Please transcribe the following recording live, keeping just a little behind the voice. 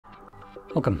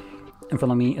Welcome. In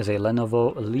front of me is a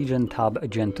LENOVO Legion Tab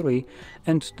Gen 3,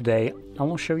 and today I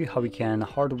will show you how we can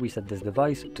hard reset this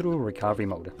device through recovery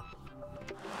mode.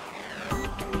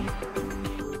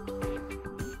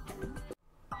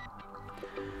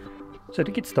 So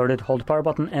to get started, hold power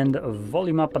button and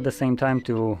volume up at the same time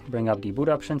to bring up the boot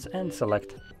options and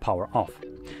select power off.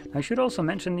 I should also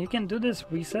mention you can do this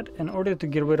reset in order to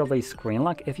get rid of a screen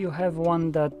lock if you have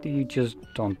one that you just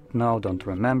don't know, don't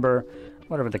remember,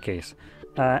 whatever the case.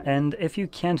 And if you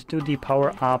can't do the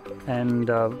power up and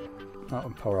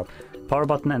power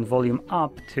button and volume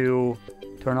up to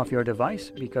turn off your device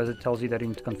because it tells you that you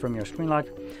need to confirm your screen lock,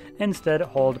 instead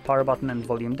hold power button and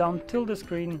volume down till the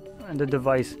screen and the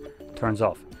device turns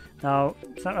off. Now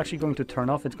it's not actually going to turn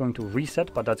off, it's going to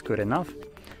reset, but that's good enough.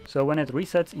 So when it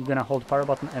resets, you're gonna hold power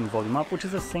button and volume up, which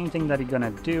is the same thing that you're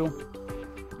gonna do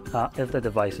if the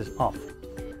device is off.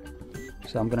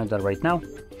 So I'm gonna do that right now.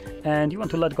 And you want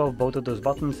to let go of both of those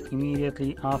buttons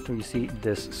immediately after you see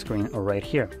this screen right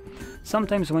here.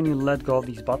 Sometimes when you let go of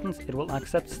these buttons, it will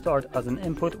accept start as an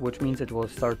input, which means it will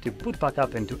start to boot back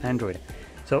up into Android.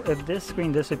 So if this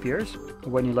screen disappears,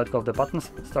 when you let go of the buttons,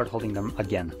 start holding them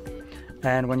again.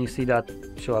 And when you see that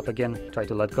show up again, try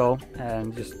to let go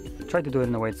and just try to do it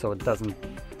in a way so it doesn't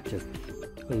just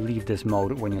leave this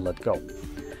mode when you let go.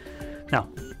 Now,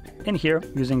 in here,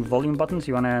 using volume buttons,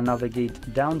 you want to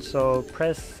navigate down, so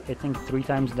press, I think, 3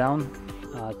 times down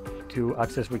to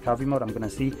access recovery mode. I'm going to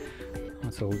see.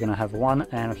 So we're going to have 1,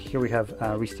 and here we have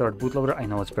restart bootloader. I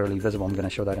know it's barely visible. I'm going to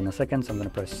show that in a second. So I'm going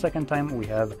to press second time. We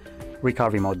have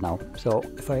recovery mode now. So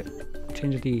if I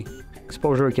change the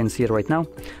exposure, you can see it right now.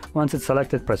 Once it's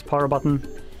selected, press power button.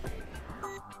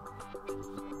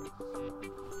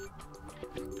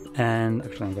 And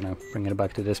actually, I'm going to bring it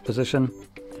back to this position.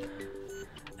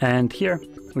 And here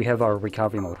we have our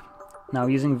recovery mode. Now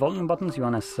using volume buttons, you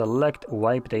want to select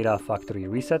wipe data factory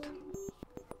reset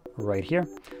right here.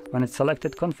 When it's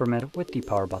selected, confirm it with the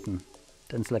power button.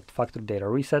 Then select factory data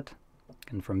reset,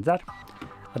 confirm that.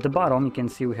 At the bottom, you can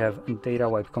see we have data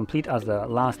wipe complete as the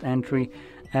last entry,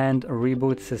 and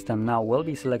reboot system now will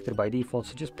be selected by default.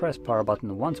 So just press power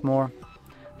button once more.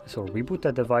 So reboot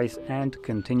the device and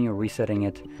continue resetting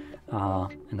it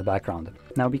in the background.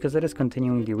 Now, because it is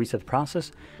continuing the reset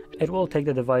process, it will take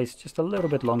the device just a little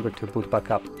bit longer to boot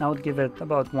back up. I would give it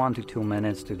about 1 to 2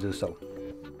 minutes to do so.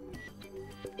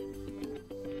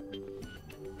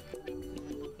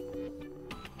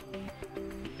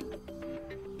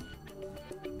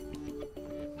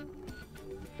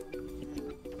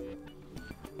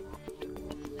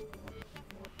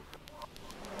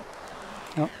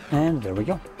 Oh, and there we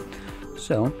go.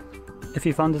 So, if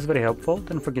you found this very helpful,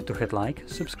 don't forget to hit like,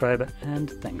 subscribe, and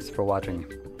thanks for watching.